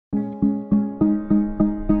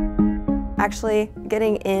Actually,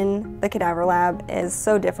 getting in the cadaver lab is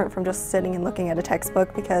so different from just sitting and looking at a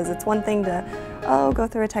textbook, because it's one thing to, go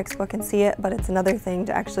through a textbook and see it, but it's another thing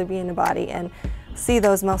to actually be in a body and see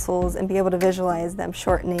those muscles and be able to visualize them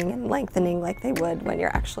shortening and lengthening like they would when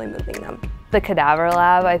you're actually moving them. The cadaver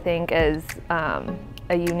lab, I think, is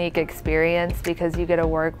a unique experience because you get to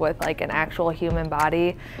work with like an actual human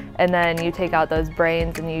body, and then you take out those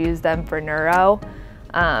brains and you use them for neuro.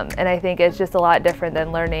 And I think it's just a lot different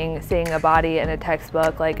than seeing a body in a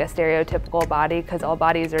textbook, like a stereotypical body, because all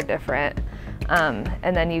bodies are different. And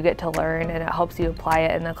then you get to learn, and it helps you apply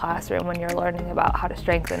it in the classroom when you're learning about how to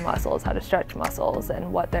strengthen muscles, how to stretch muscles,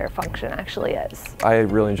 and what their function actually is. I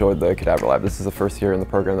really enjoyed the cadaver lab. This is the first year in the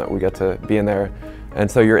program that we get to be in there.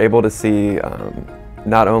 And so you're able to see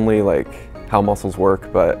not only like how muscles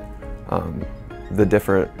work, but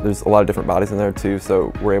there's a lot of different bodies in there too,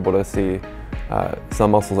 so we're able to see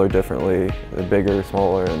some muscles are differently, bigger,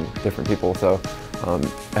 smaller, and different people, so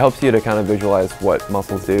it helps you to kind of visualize what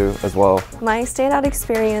muscles do as well. My standout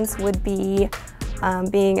experience would be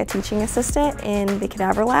being a teaching assistant in the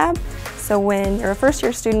cadaver lab. So when you're a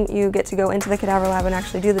first-year student, you get to go into the cadaver lab and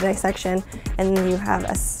actually do the dissection, and then you have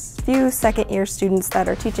a few second-year students that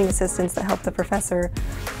are teaching assistants that help the professor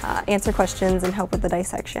answer questions and help with the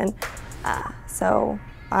dissection. So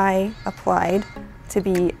I applied to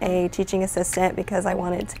be a teaching assistant because I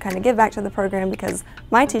wanted to kind of give back to the program, because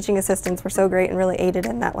my teaching assistants were so great and really aided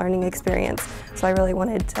in that learning experience. So I really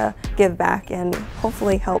wanted to give back and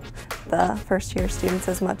hopefully help the first-year students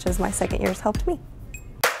as much as my second years helped me.